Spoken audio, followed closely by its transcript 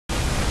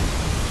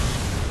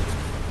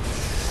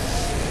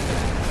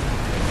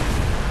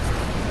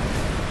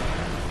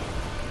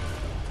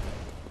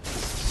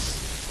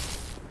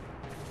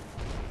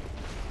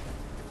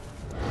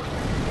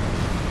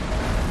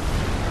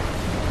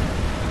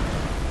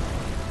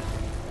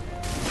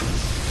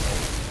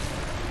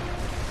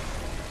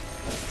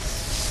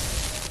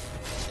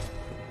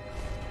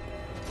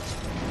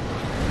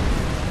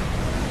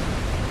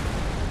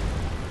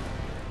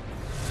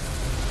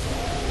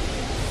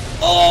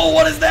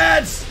What is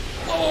that?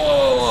 Whoa, whoa,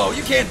 whoa, whoa,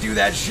 you can't do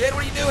that shit.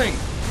 What are you doing?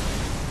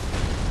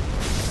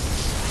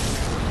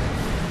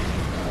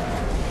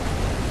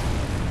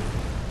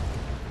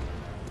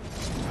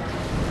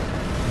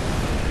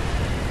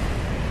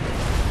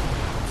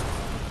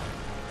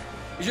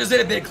 You just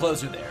hit a bit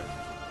closer there.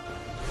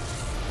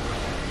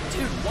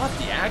 Dude, what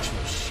the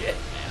actual shit,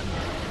 man?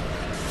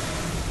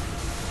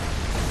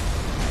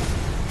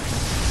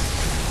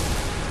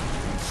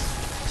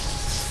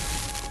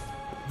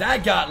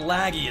 That got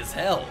laggy as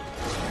hell.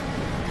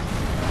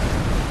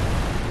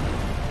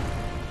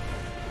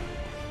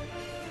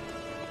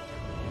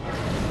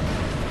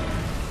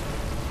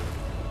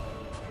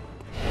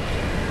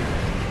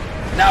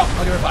 No!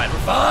 Okay, we're fine. We're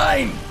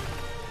fine!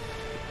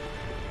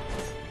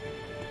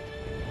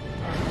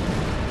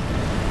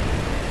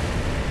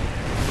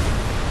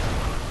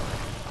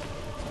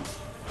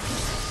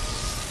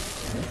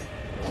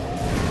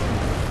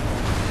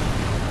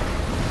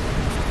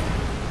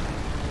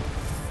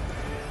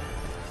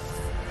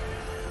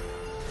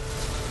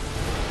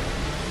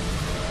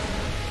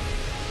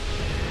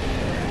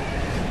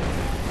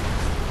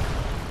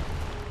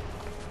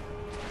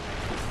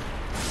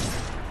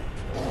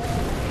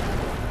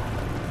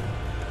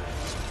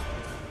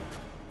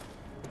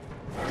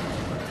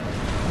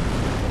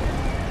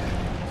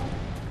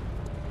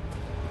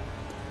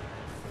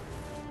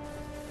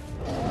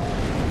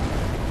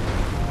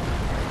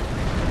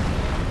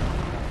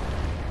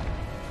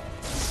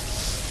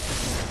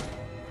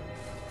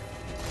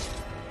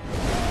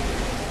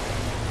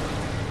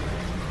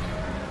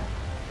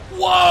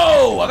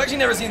 Whoa! I've actually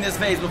never seen this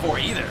phase before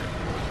either.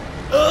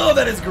 Oh,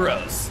 that is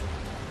gross.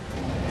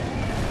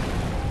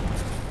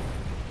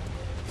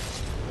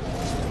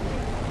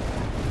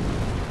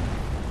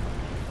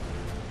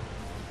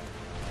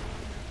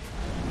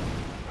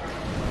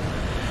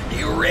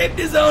 He ripped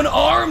his own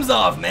arms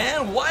off,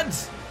 man.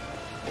 What?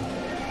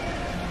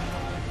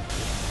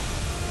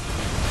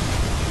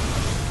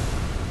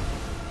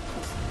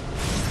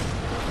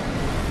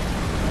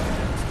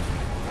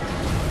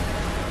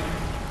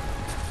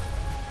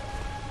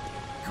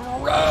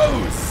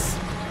 Gross!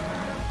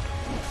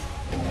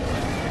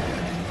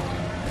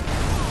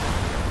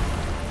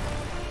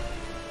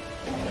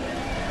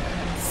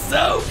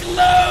 So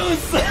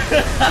close!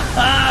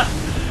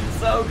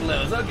 So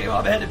close. Okay, well,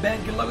 I'm headed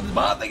Ben. Good luck with the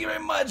bot. Thank you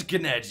very much,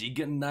 Kanechi.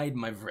 Good night,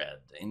 my friend.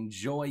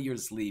 Enjoy your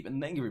sleep,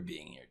 and thank you for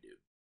being here,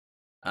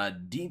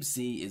 dude. Deep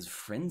Sea is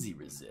frenzy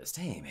resist.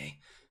 Hey, mate,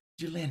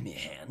 could you lend me a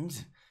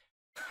hand?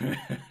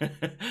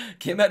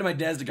 Came out to my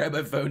desk to grab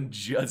my phone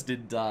just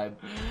in time.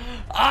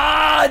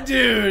 Ah,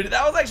 dude,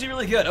 that was actually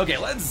really good. Okay,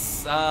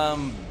 let's that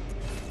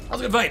was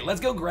a good fight. Let's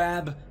go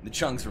grab the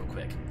chunks real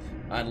quick.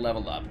 I'd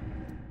level up.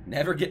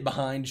 Never get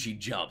behind, she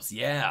jumps.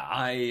 Yeah,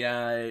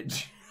 I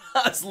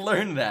just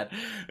learned that.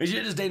 We should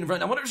have just stayed in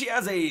front. I wonder if she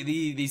has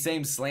the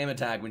same slam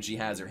attack when she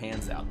has her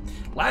hands out.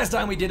 Last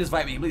time we did this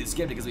fight, we completely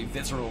skipped it because we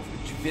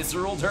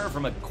visceraled her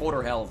from a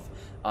quarter health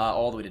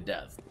all the way to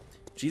death.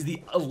 She's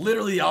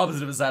literally the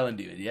opposite of a silent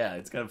dude. Yeah,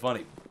 it's kind of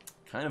funny.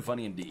 Kind of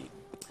funny indeed.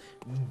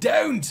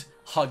 Don't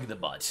hug the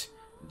butt.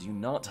 Do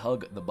not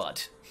hug the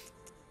butt.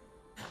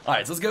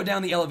 Alright, so let's go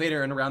down the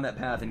elevator and around that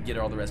path and get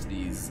all the rest of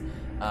these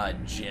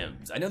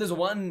gyms. I know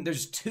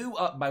there's two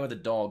up by where the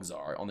dogs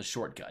are on the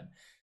shortcut.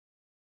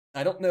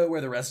 I don't know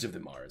where the rest of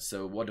them are,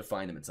 so we'll have to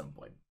find them at some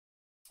point.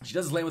 She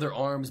does land with her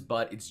arms,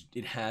 but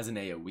it has an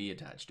AoE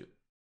attached to it.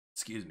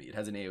 Excuse me, it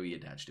has an AoE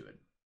attached to it.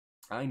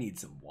 I need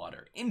some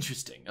water.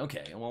 Interesting.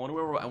 Okay, I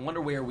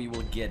wonder where we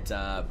will get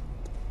damage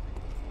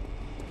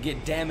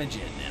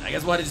in. And I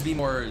guess we'll have to just be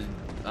more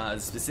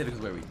specific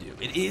with where we do.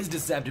 It is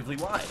deceptively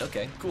wide.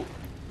 Okay, cool.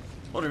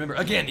 Well, remember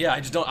again.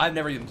 Yeah, I've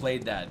never even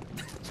played that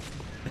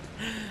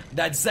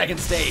that second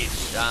stage.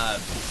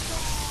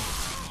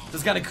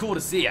 It's kind of cool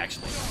to see,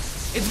 actually.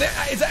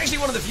 It's actually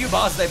one of the few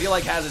bosses I feel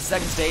like has a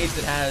second stage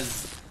that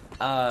has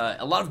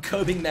a lot of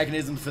coping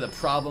mechanisms for the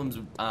problems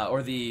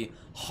or the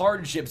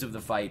hardships of the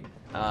fight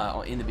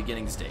in the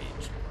beginning stage.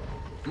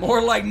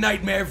 More like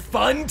Nightmare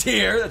Fun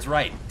tier. That's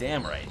right.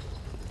 Damn right.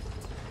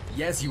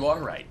 Yes, you are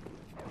right.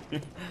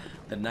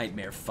 The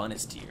Nightmare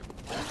Funnest tier.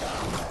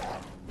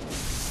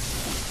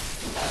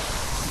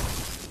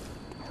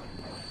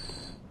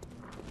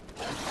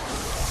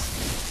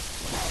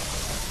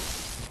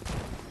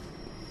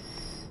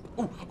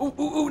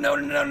 Ooh, no,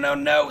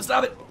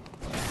 stop it.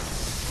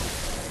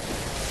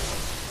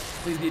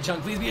 Please be a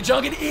chunk, please be a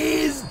chunk. It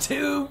is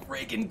 2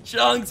 freaking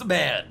chunks,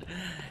 man.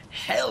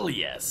 Hell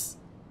yes.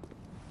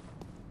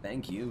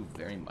 Thank you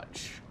very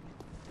much.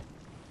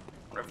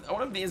 I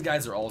wonder if these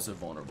guys are also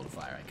vulnerable to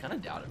fire. I kind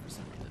of doubt it for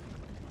some reason.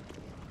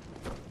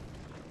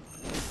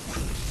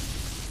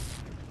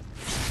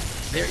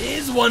 There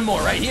is one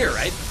more right here,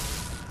 right?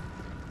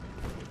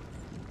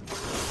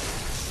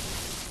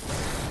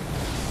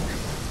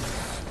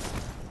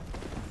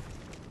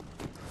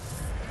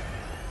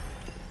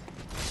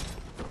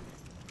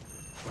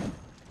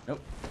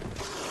 Nope.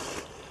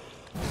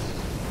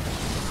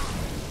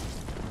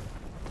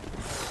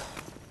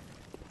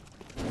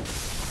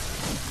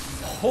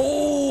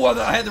 Oh,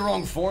 I had the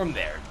wrong form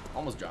there.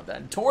 almost dropped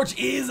that. Torch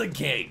is a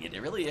king.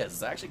 It really is.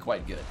 It's actually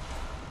quite good.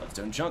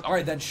 Bloodstone chunk. All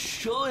right, that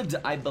should,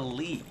 I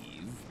believe,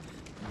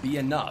 be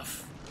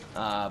enough.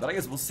 But I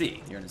guess we'll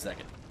see here in a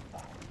second.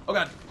 Oh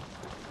god.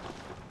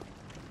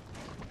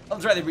 Oh,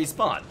 that's right, they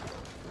respawn.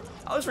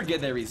 I always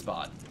forget they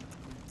respawn.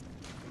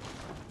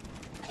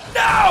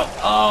 No!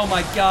 Oh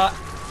my god.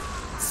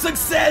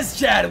 Success,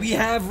 chat! We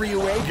have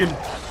reawakened.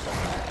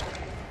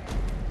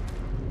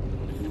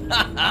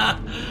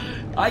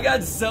 I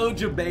got so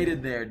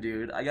debated there,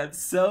 dude. I got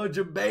so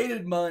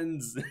debated,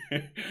 Muns.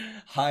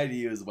 Hi to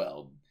you as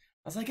well.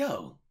 I was like,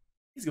 oh,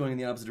 he's going in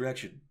the opposite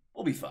direction.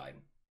 We'll be fine.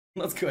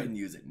 Let's go ahead and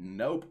use it.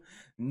 Nope.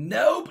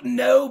 Nope,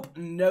 nope,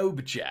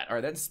 nope, chat.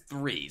 Alright, that's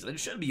 3. So that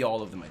should be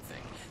all of them, I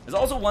think. There's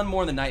also one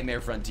more in the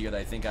Nightmare Frontier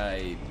that I think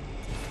I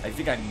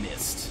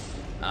missed.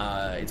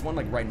 It's one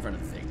like right in front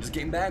of the thing. Just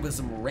came back with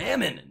some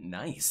ramen.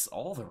 Nice.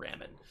 All the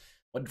ramen.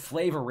 What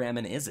flavor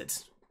ramen is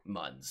it,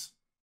 Muns?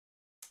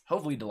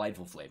 Hopefully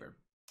delightful flavor.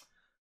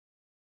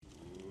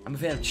 I'm a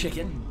fan of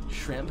chicken,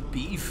 shrimp,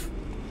 beef.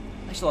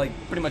 I actually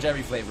like pretty much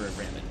every flavor of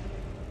ramen.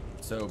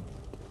 So,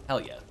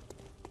 hell yeah.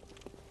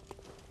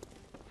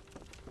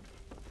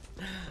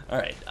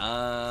 Alright,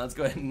 let's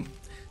go ahead and...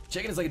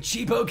 Chicken is like a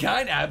cheapo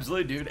kind?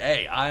 Absolutely, dude.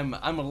 Hey, I'm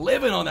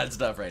living on that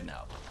stuff right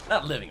now.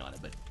 Not living on it,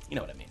 but you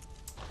know what I mean.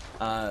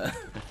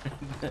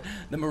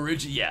 The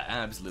Marucci, yeah,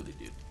 absolutely,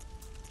 dude.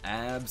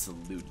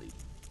 Absolutely.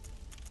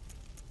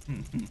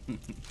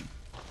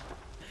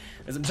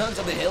 There's some chunks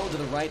on the hill to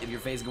the right if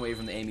you're facing away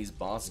from the Amy's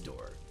boss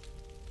door.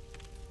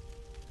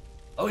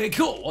 Okay,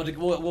 cool.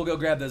 We'll go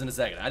grab those in a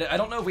second. I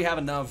don't know if we have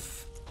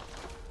enough.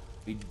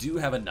 We do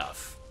have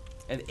enough.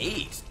 And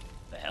 8.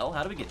 The hell?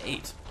 How do we get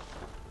 8?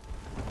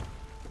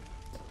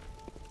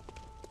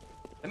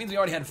 That means we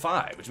already had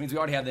 5, which means we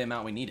already had the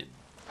amount we needed.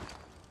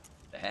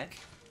 The heck?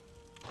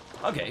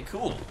 Okay,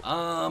 cool.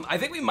 I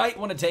think we might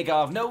want to take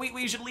off. No,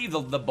 we should leave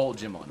the bolt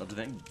gem on, don't you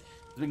think?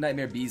 The Big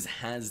Nightmare Bees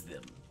has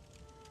them.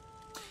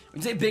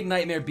 When you say Big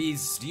Nightmare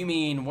Bees, do you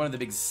mean one of the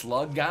big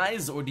slug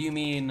guys, or do you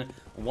mean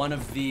one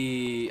of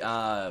the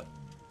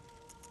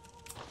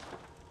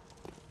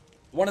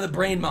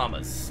brain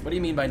mamas? What do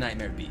you mean by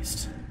Nightmare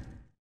Beast?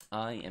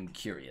 I am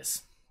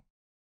curious.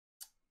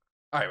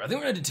 Alright, I think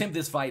we're going to attempt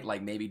this fight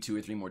like maybe 2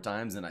 or 3 more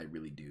times, and I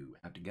really do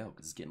have to go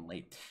because it's getting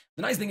late.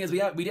 The nice thing is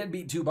we did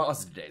beat 2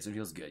 bosses today, so it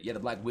feels good. Yeah, the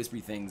black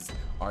whispery things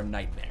are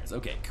nightmares.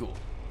 Okay, cool.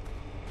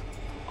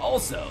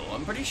 Also,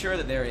 I'm pretty sure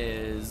that there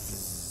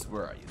is...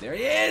 Where are you? There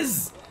he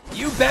is!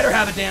 You better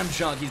have a damn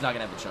chunk. He's not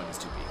going to have a chunk. He's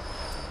too big.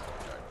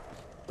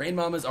 Brain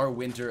mamas are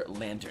winter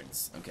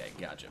lanterns. Okay,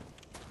 gotcha.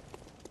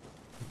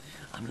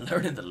 I'm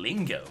learning the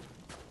lingo.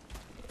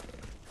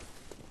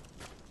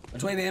 A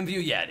 12 a.m. view?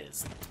 Yeah, it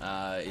is.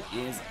 It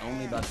is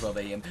only about 12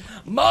 a.m.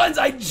 Mons,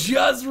 I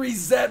just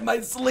reset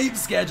my sleep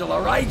schedule,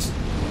 alright?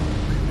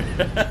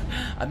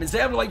 I've been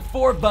staying up to like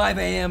 4 or 5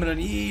 a.m. and I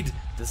need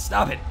to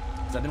stop it.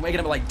 So I've been waking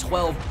up at like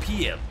 12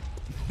 p.m.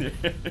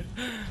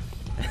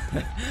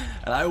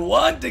 And I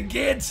want to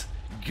get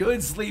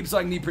good sleep so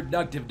I can be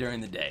productive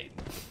during the day.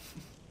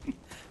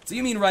 So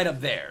you mean right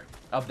up there,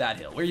 up that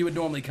hill, where you would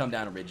normally come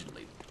down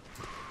originally.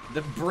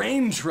 The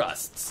brain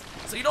trusts.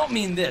 So you don't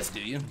mean this, do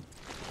you?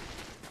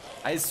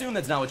 I assume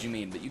that's not what you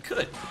mean, but you could,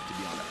 to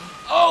be honest.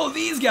 Oh,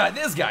 this guy,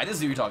 this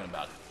is who you're talking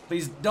about.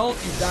 Please don't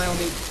you die on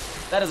me.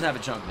 That doesn't have a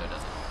chunk though,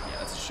 does it? Yeah,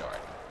 that's a shard.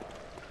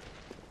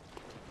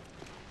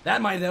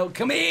 That might though.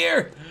 Come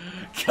here!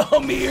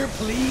 Come here,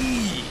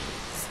 please!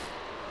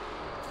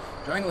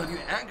 Triangle, have you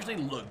actually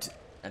looked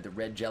at the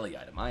red jelly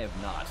item? I have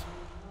not.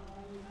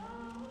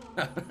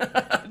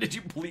 Did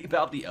you bleep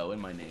out the O in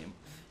my name?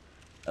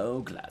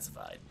 Oh,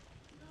 classified.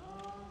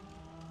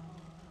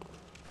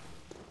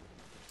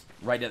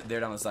 Right there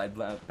down the side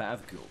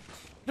path, cool.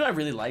 You know what I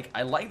really like?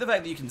 I like the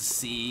fact that you can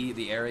see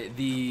the area,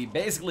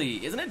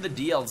 basically, isn't it the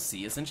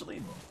DLC,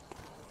 essentially?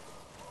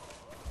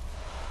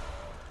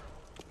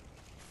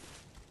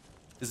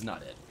 This is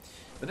not it.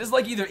 But this is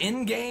like either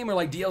in-game or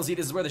like DLC,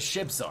 this is where the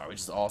ships are, which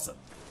is awesome.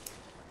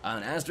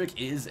 An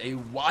asterisk is a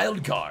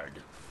wild card.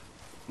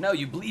 No,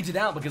 you bleeped it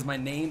out because my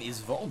name is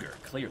vulgar,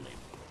 clearly.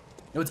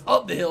 No, it's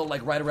up the hill,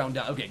 like right around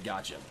down. Okay,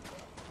 gotcha.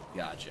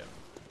 Gotcha.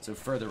 So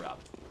further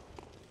up.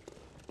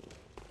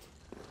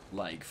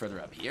 Like further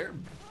up here?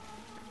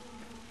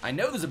 I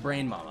know there's a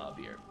brain mama up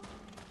here.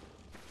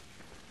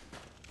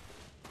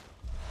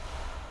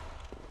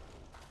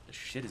 The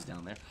shit is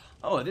down there.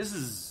 Oh, this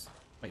is...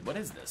 Wait, what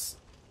is this?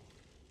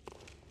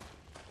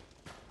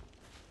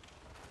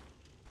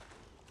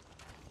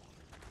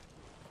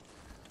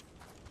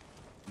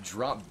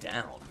 Drop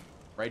down.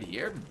 Right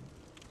here?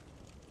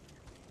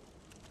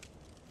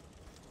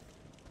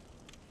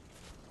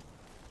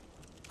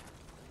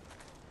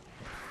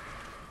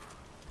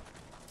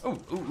 Ooh,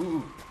 ooh,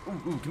 ooh,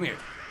 ooh, ooh, come here.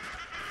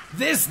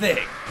 This thing!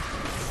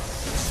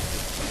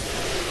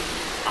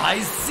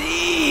 I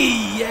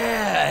see!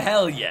 Yeah,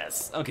 hell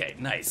yes. Okay,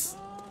 nice.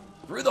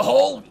 Through the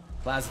hole?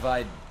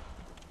 Classified.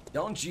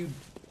 Don't you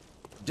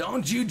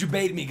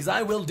debate me, because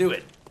I will do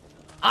it.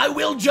 I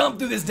will jump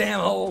through this damn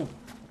hole,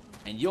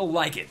 and you'll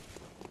like it.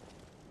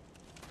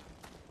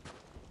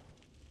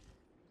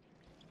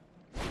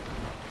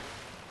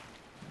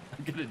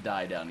 I'm gonna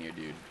die down here,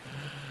 dude.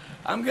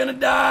 I'm gonna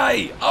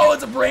die! Oh,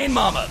 it's a brain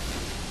mama!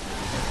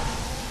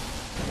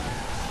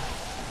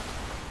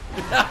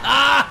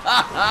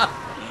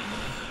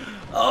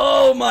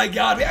 Oh my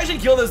god, we actually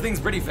kill those things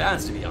pretty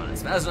fast, to be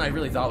honest. Faster than I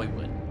really thought we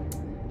would.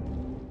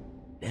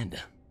 And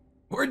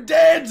we're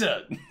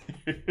dead!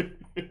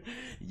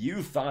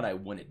 You thought I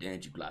won it,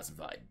 didn't you,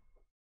 Classified?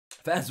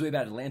 Fast way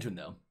back to Lantern,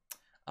 though.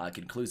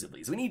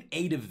 Conclusively. So we need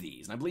 8 of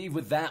these, and I believe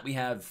with that we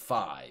have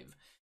 5.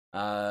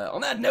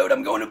 On that note,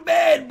 I'm going to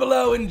bed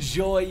below.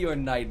 Enjoy your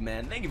night,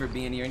 man. Thank you for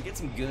being here, and get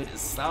some good,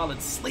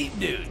 solid sleep,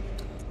 dude.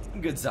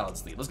 Some good, solid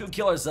sleep. Let's go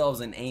kill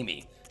ourselves an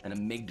Amy, an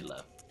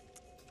amygdala.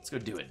 Let's go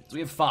do it. So we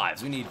have 5,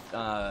 so we need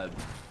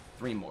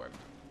 3 more.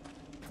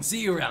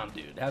 See you around,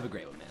 dude. Have a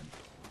great one, man.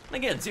 And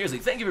again, seriously,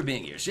 thank you for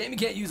being here. Shame you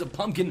can't use a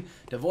pumpkin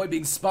to avoid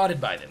being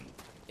spotted by them.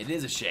 It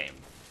is a shame.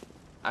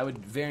 I would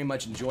very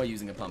much enjoy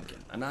using a pumpkin.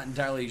 I'm not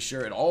entirely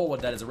sure at all what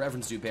that is a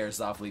reference to,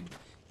 Parasoftly,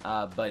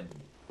 but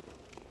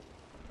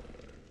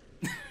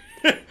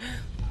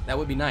that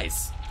would be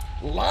nice.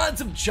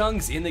 Lots of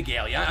chunks in the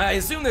Gale. Yeah, I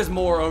assume there's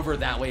more over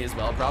that way as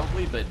well,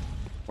 probably, but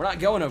we're not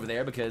going over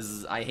there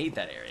because I hate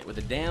that area with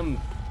the damn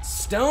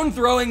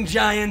stone-throwing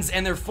giants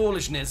and their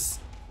foolishness.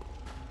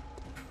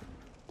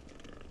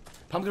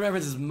 Pumpkin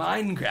reference is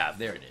Minecraft.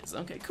 There it is.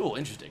 Okay, cool.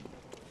 Interesting.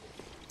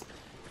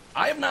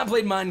 I have not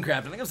played Minecraft,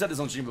 I think I've said this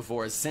on stream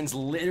before, since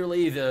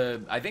literally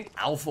the, I think,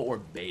 alpha or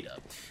beta.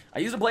 I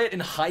used to play it in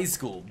high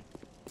school,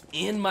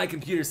 in my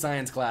computer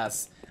science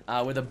class,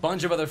 with a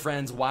bunch of other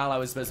friends while I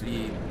was supposed to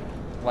be,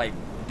 like,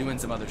 doing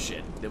some other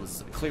shit. That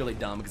was clearly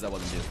dumb because I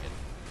wasn't doing it.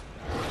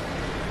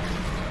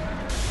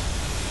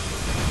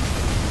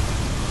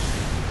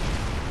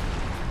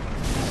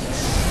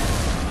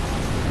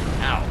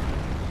 Ow.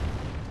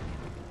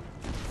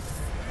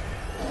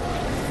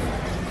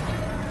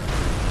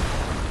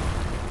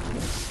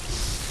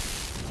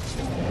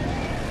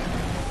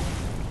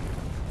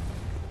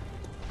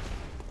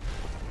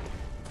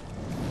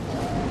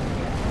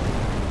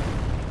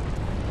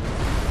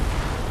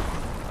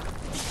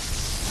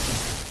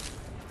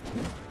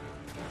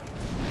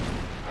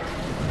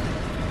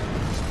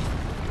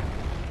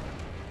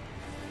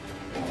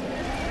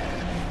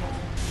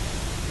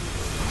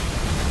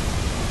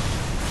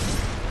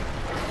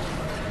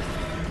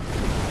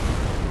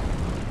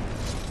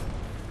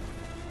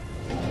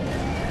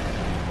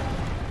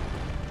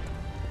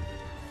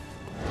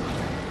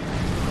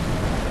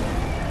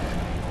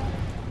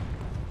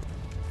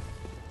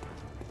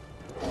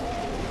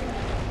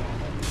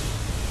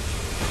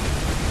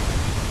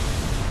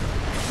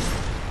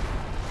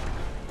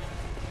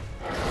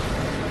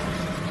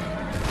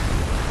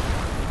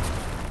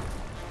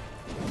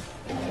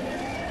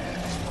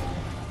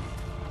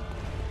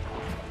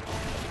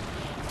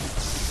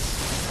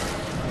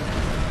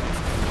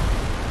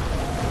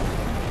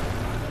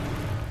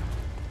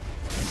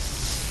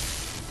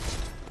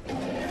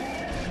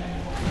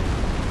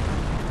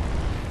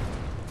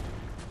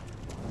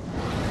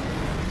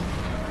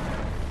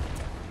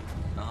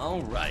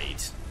 All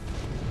right.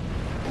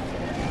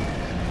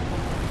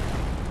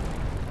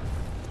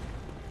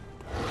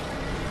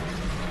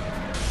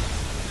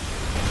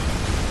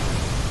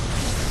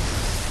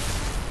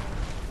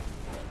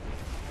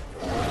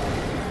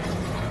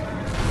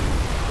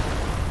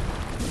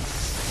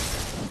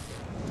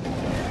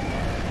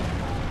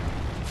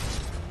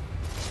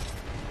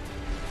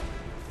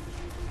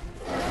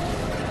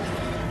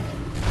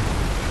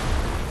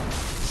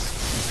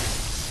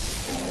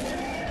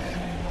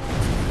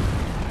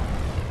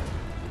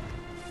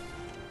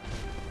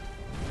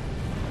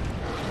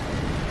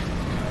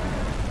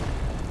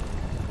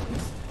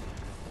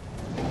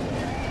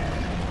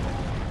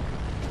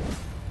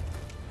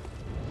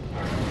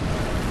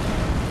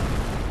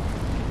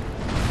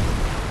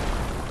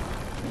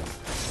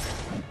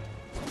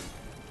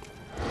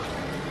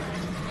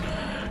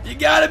 You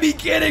gotta be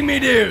kidding me,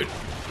 dude!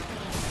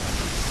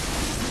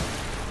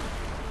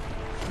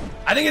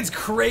 I think it's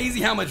crazy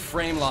how much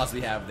frame loss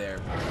we have there.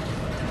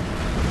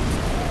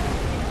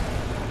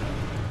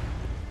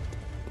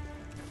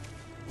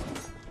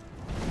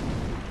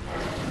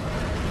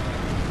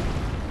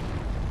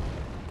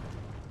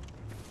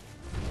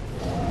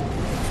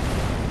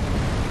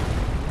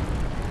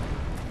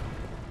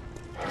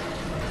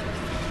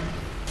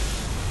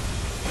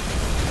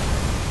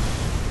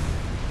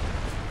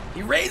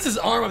 He raised his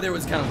arm up there,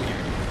 was kind of weird.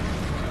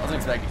 I wasn't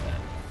expecting that.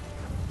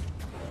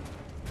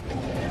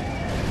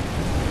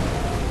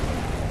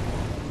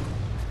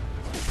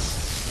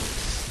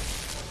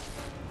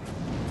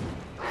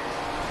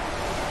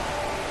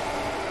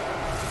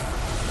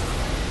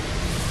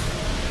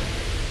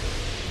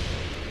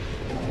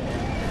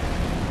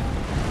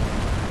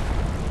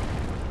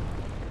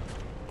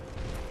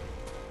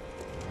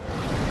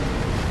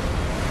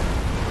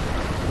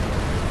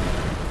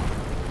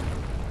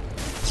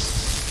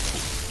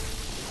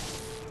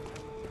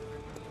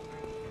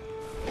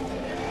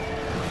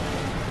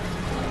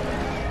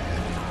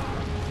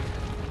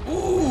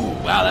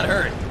 Wow, that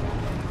hurt.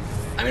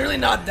 I mean, really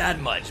not that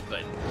much, but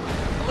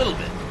a little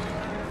bit.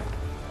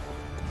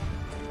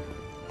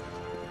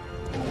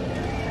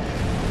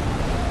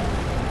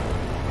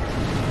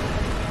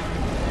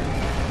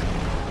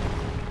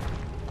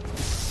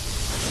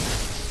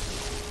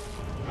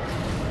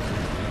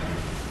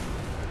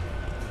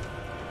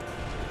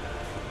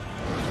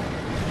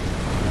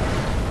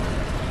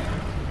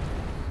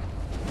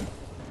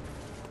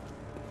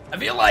 I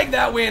feel like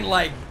that went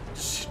like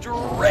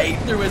straight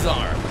through his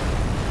arm.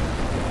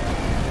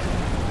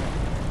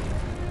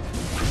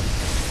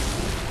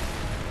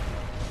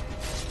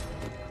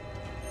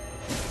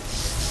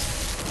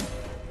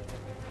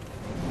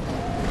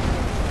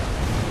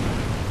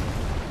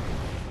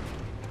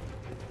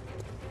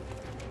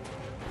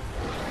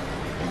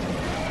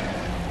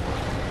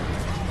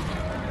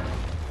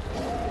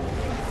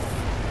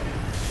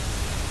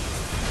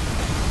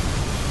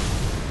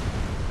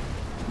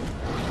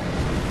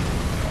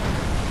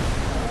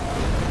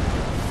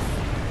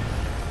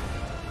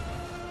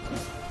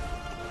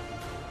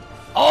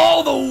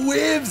 All the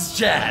whiffs,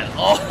 Chad.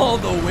 All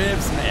the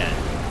whiffs, man.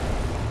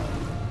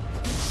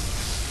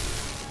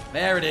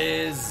 There it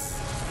is.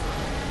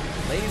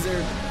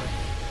 Laser.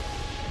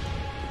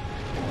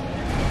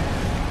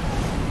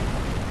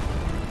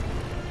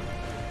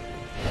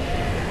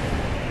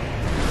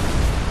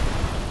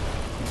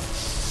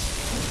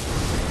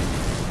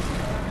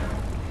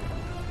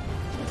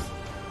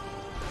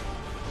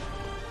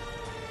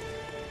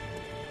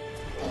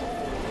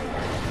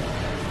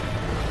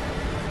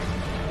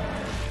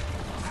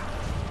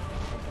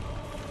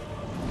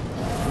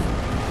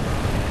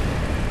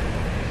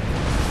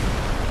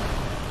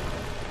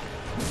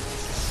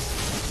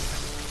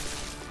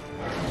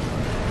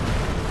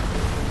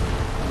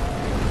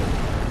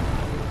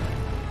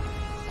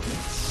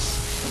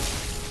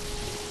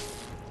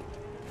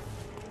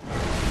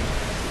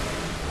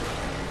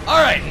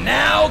 Alright,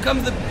 now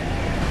comes the...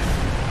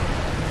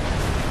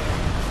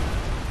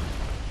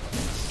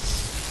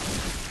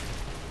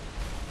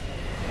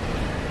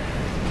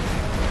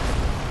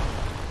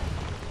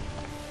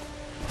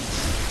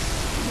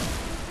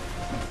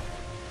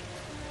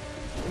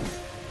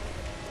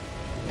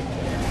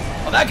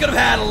 Well, that could have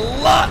had a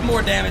lot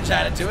more damage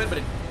added to it, but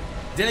it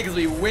didn't because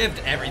we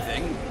whiffed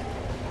everything.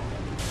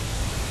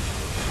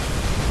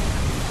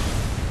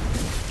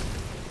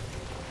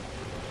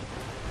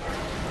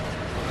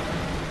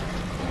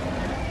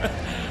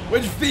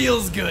 Which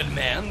feels good,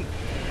 man.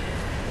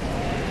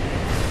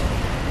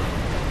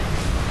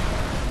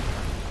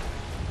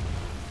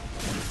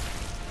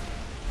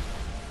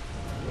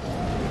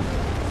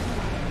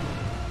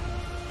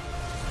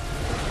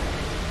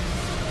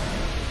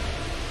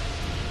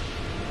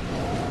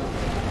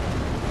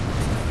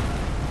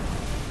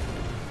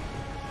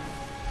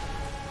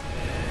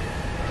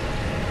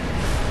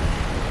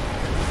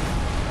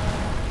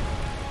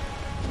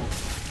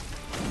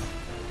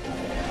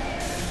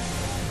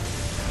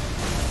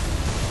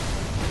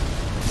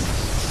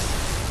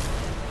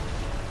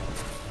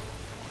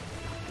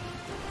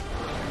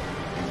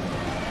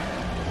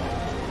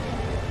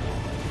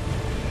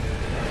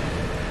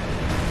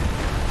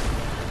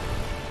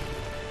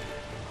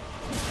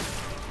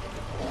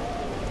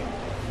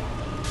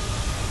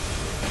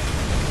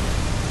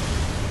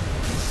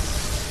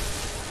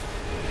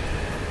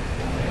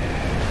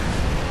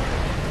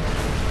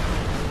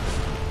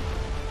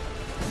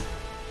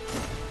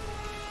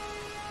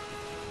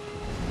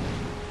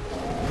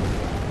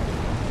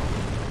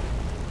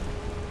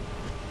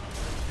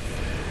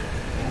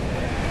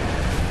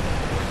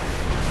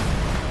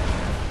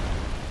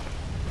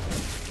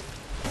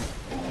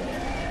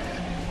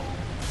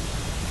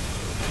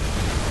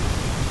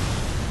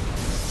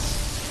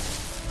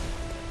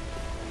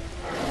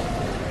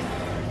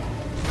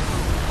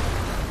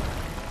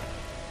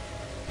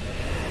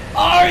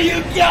 Are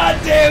you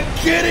goddamn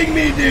kidding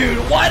me, dude?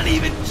 Why did he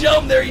even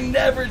jump there? He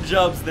never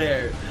jumps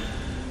there.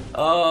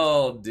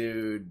 Oh,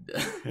 dude.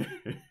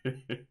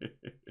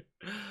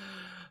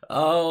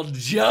 Oh,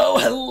 Joe,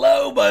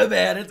 hello, my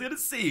man. It's good to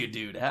see you,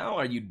 dude. How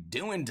are you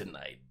doing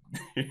tonight?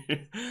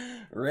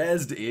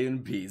 Rest in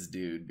peace,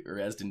 dude.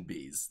 Rest in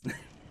peace.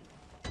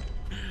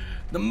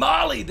 The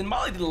Molly did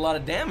a lot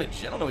of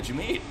damage. I don't know what you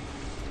mean.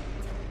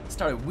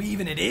 Started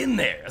weaving it in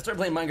there. I started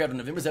playing Minecraft on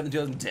November 7th,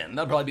 2010.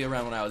 That'll probably be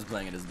around when I was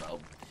playing it as well.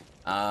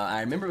 I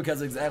remember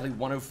because exactly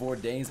 104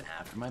 days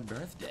after my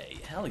birthday.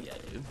 Hell yeah,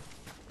 dude.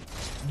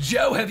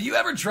 Joe, have you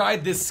ever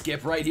tried this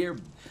skip right here?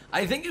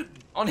 I think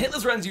on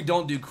hitless runs you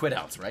don't do quit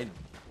outs, right?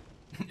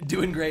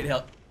 Doing great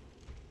help.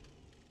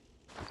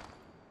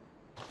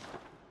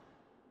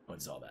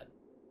 What's all that?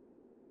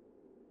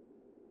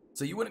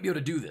 So you wouldn't be able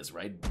to do this,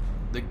 right?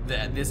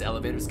 This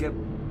elevator skip?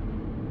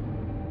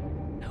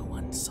 No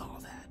one saw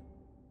that.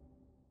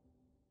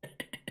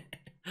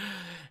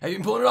 Have you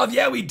been pulling it off?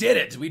 Yeah, we did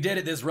it. We did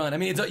it this run. I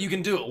mean, you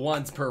can do it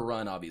once per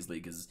run, obviously,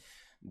 because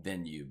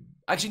then you...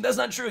 Actually, that's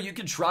not true. You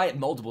could try it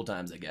multiple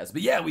times, I guess.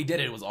 But yeah, we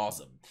did it. It was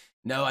awesome.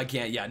 No, I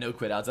can't. Yeah, no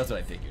quit outs. That's what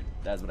I figured.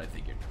 That's what I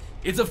figured.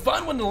 It's a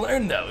fun one to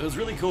learn, though. It was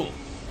really cool.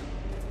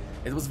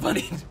 It was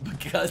funny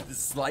because the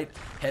slight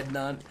head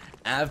nod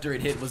after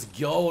it hit was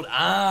gold.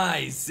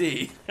 I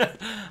see.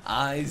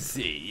 I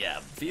see. Yeah,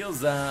 feels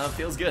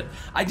good.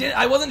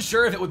 I wasn't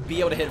sure if it would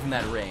be able to hit from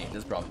that range.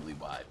 That's probably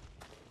why.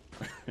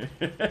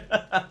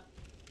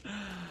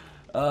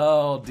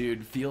 Oh,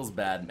 dude, feels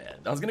bad, man.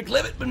 I was gonna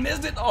clip it, but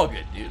missed it. All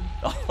good, dude.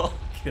 All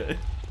good.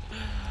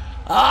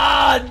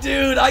 Ah,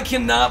 dude, I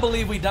cannot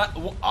believe we died.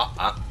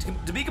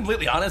 To be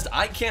completely honest,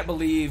 I can't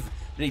believe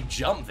did he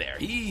jump there?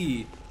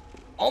 He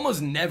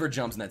almost never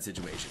jumps in that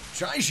situation.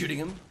 Try shooting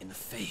him in the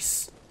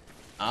face.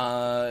 You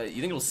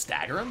think it'll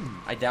stagger him?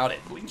 I doubt it.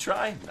 But we can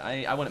try.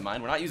 I wouldn't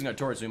mind. We're not using our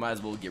torch, so we might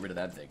as well get rid of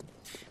that thing.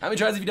 How many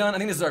tries have you done? I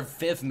think this is our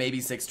 5th, maybe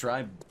 6th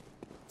try.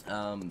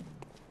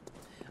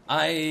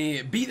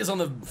 I beat this on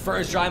the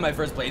first try, my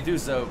first playthrough,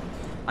 so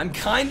I'm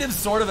kind of,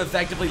 sort of,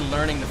 effectively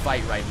learning the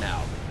fight right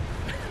now.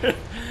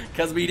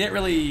 Because we didn't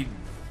really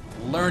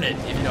learn it,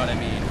 if you know what I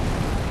mean.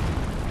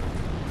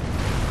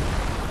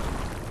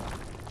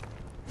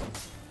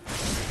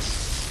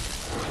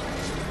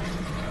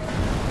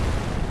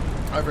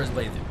 Our first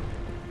playthrough.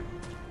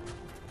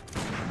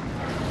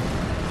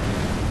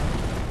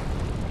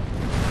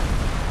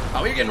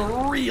 Oh, we're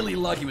getting really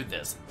lucky with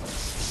this.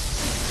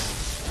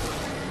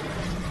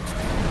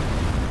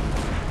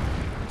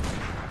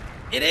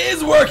 It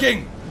is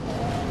working!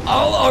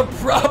 All our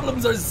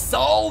problems are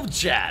solved,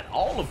 chat.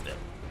 All of them.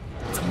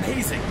 It's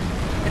amazing.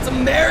 It's a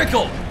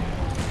miracle.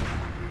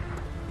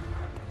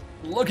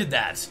 Look at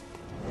that.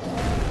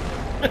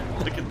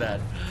 Look at that.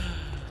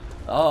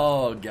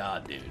 Oh,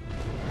 God, dude.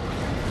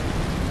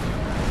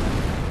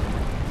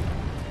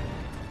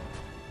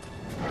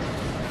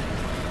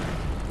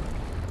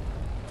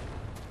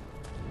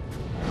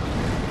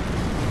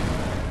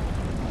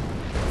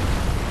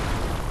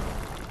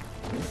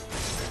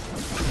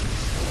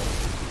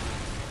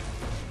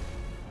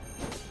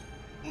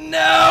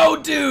 No,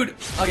 dude!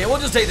 Okay, we'll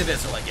just take the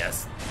visceral, I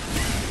guess.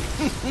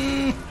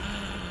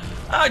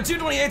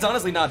 228's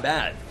honestly not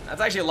bad.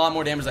 That's actually a lot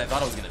more damage than I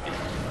thought it was gonna be.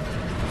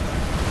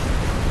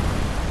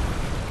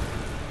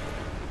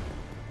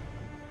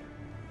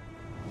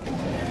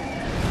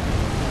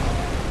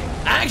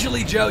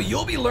 Actually, Joe,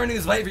 you'll be learning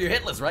this fight for your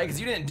hit list, right?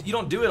 Because you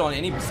don't do it on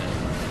any percent.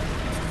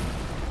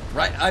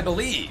 Right? I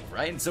believe,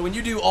 right? So when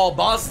you do all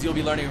bosses, you'll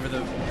be learning over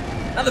the...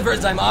 Not the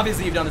first time,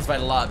 obviously you've done this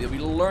fight a lot, but you'll be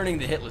learning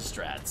the hit list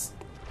strats.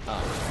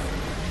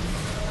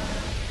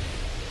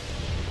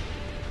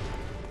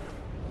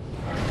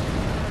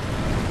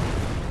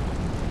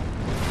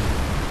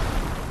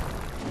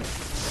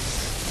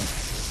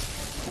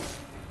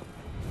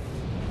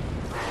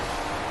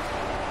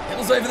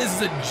 Sorry for this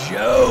is a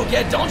joke.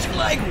 Yeah, don't you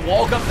like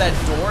walk up that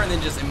door and then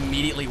just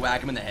immediately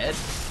whack him in the head?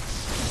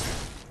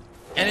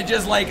 And it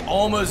just like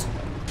almost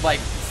like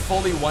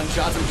fully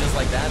one-shots him just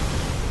like that?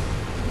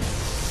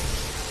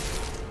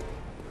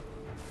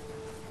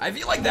 I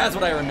feel like that's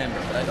what I remember,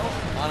 but I don't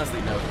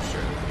honestly know for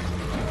sure.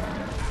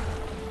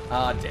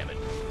 Ah, damn it.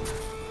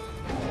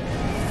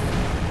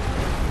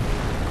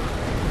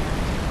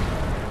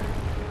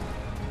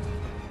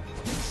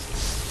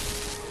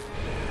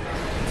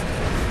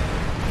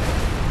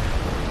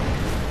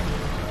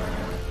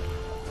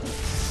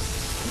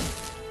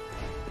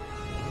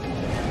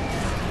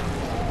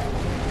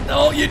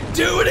 Don't you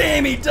do it,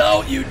 Amy!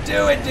 Don't you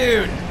do it,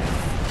 dude!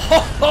 Ho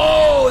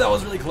ho! That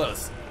was really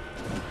close.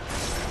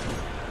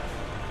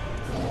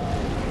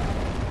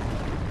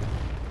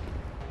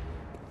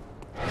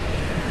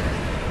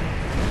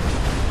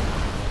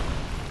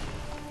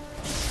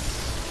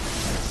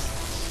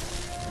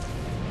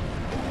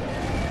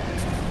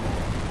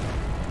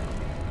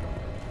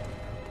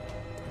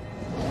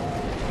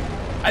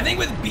 I think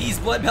with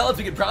Beast Blood Pellets,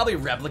 we could probably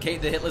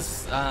replicate the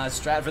hitless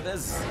strat for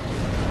this.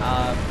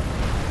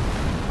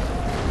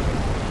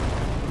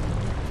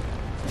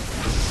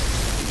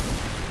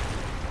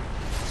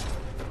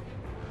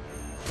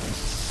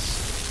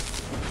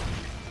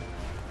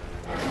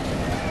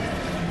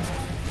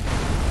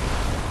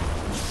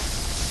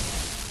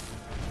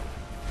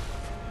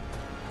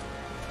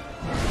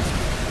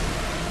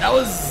 That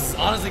was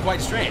honestly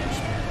quite strange.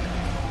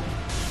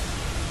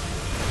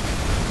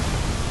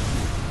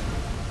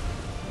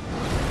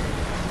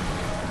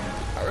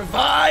 We're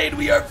fine,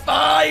 we are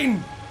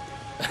fine!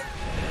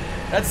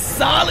 That's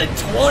solid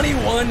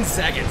 21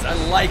 seconds. I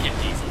like it,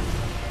 Diesel.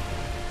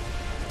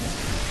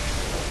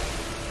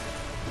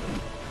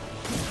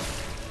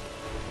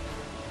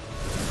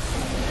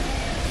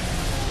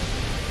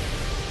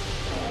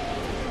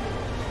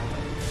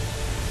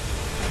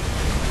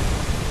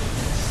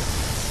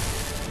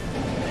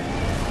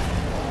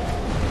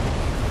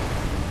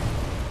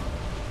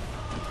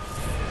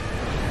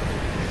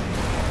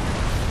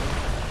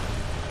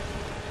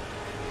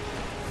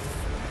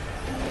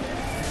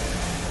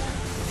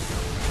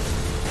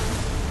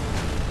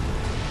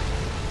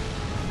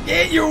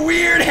 Get your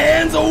weird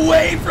hands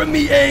away from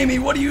me, Amy!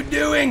 What are you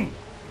doing?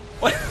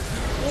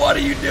 What are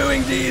you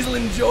doing, Diesel?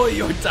 Enjoy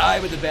your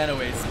time with the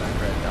Banoace, my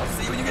friend. I'll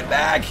see you when you get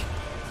back.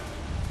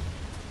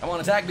 I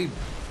want to attack me.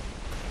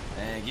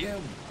 Thank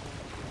you.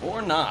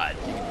 Or not.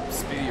 You can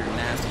spew your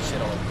nasty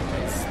shit all over the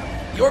place.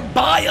 Your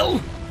bile!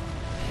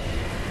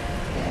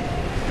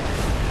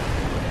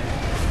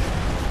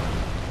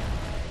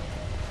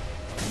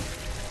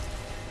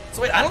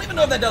 So wait, I don't even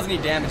know if that does any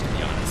damage, to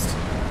be honest.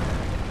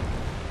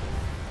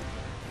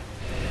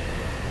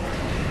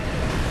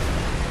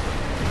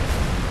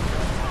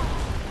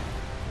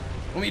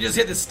 When we just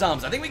hit the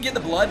stumps. I think we get the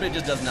blood, but it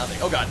just does nothing.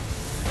 Oh, God.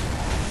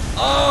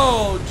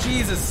 Oh,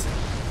 Jesus.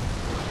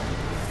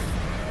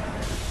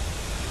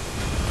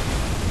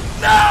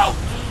 No!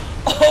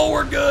 Oh,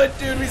 we're good,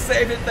 dude. We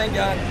saved it, thank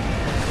God.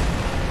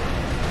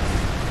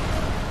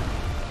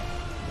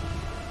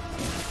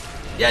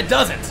 Yeah, it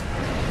doesn't.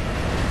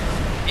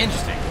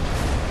 Interesting.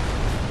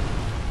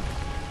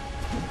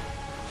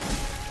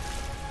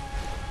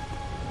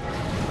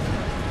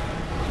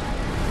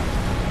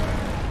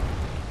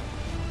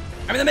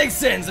 I mean, that makes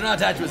sense. They're not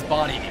attached to his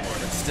body anymore,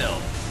 but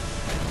still.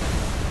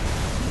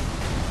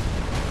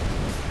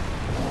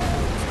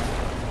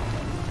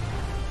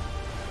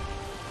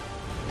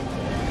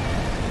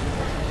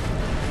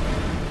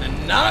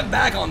 And knock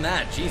back on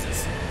that,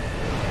 Jesus.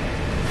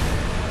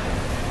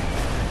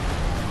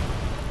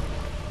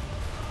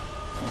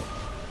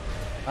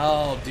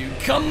 Oh, dude,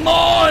 come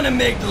on,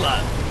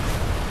 amygdala.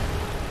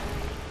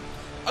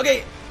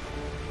 Okay.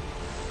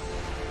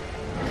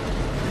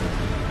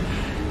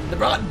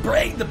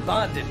 The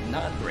bot did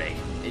not break.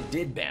 It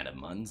did ban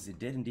him, Muns. It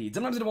did indeed.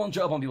 Sometimes it won't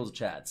show up on people's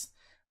chats.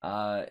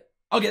 Okay,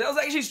 that was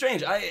actually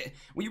strange.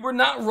 We were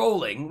not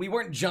rolling. We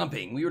weren't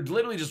jumping. We were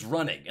literally just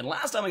running. And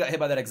last time we got hit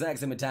by that exact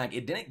same attack,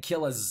 it didn't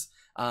kill us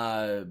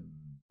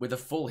with a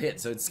full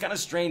hit. So it's kind of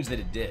strange that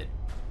it did.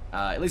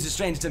 At least it's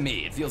strange to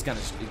me. It feels kind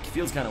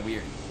of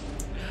weird.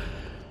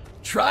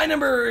 Try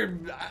number,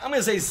 I'm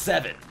gonna say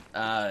 7.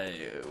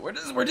 We're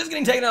just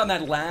getting taken out in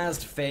that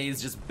last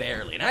phase just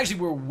barely. And actually,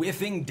 we're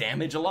whiffing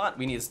damage a lot.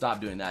 We need to stop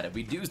doing that. If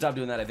we do stop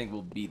doing that, I think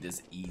we'll beat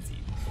this easy.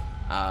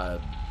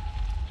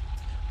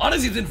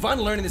 Honestly, it's been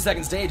fun learning the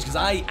second stage because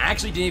I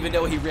actually didn't even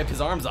know he ripped his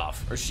arms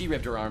off, or she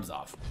ripped her arms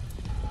off.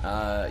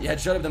 Yeah,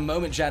 it showed up the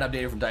moment chat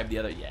updated from type the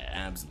other. Yeah,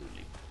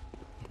 absolutely.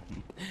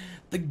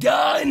 The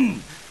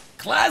gun!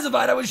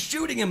 Classified, I was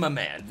shooting him, my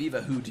man.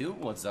 Viva Hoodoo,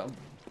 what's up?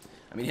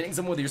 I mean, hitting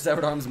someone with your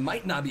severed arms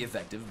might not be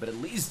effective, but at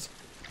least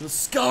you'll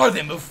scar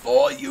them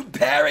before you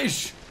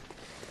perish.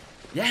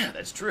 Yeah,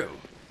 that's true.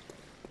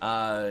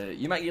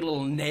 You might get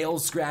little nail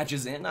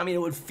scratches in. I mean,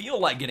 it would feel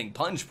like getting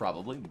punched,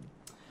 probably.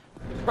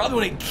 Probably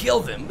wouldn't kill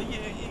them, but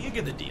you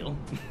get the deal.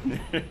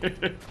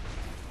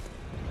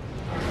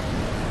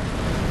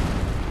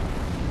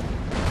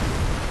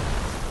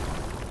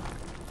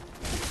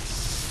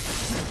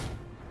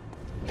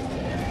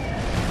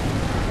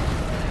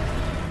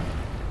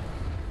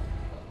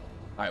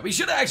 Alright, we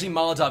should have actually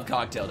Molotov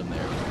cocktailed him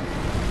there.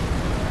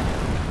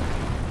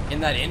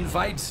 In that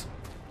infight.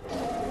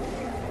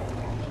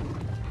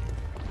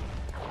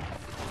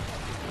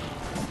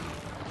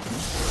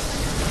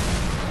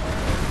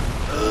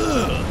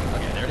 Ugh.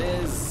 Okay, there it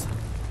is.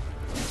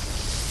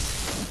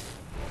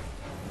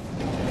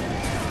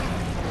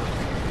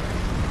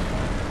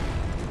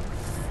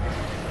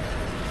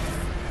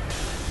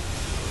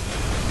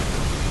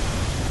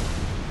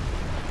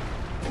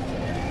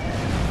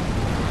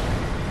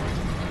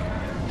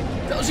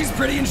 Tell she's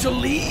pretty and she'll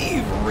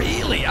leave.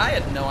 Really? I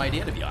had no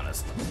idea, to be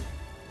honest.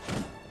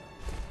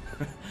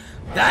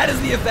 That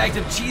is the effect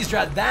of cheese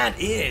strat. That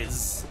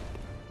is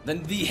the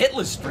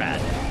hitless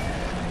strat.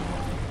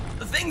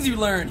 The things you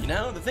learn, you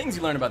know? The things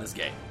you learn about this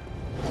game.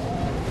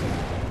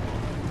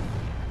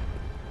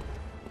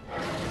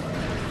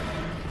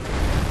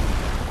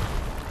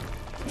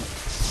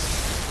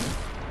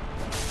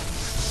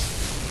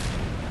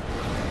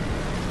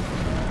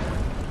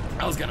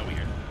 That was kind of weird.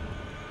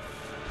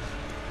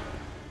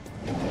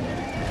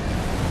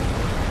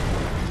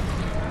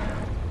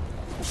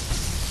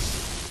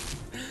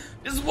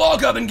 Just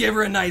walk up and give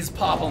her a nice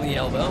pop on the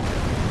elbow.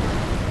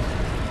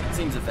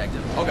 Seems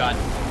effective. Oh god.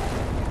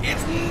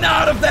 It's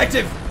not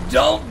effective!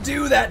 Don't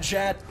do that,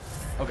 chat!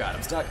 Oh god,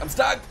 I'm stuck. I'm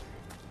stuck!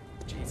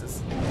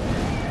 Jesus.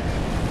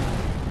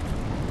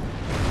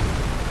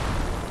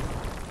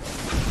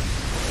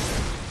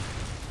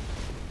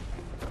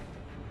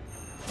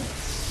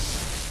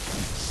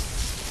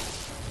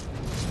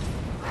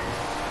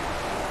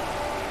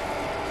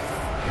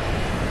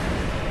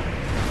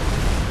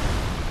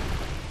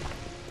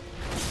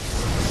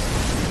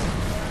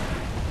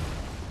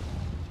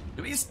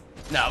 Did we...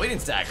 No, we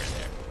didn't stagger it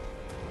there.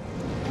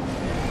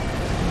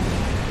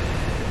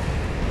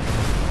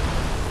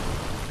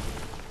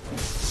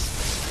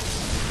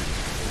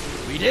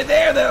 We did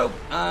there, though.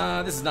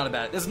 This is not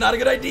a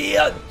good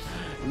idea.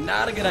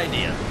 Not a good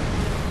idea.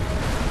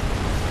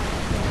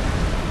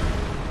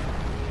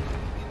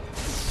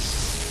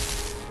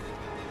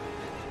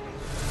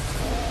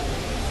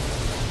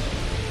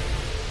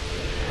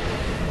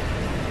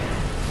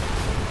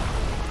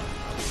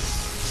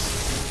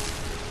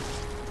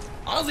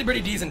 Honestly,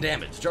 pretty decent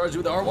damage. Charged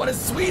with R1 is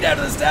sweet out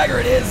of the stagger.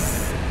 It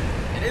is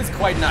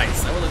quite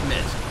nice, I will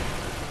admit.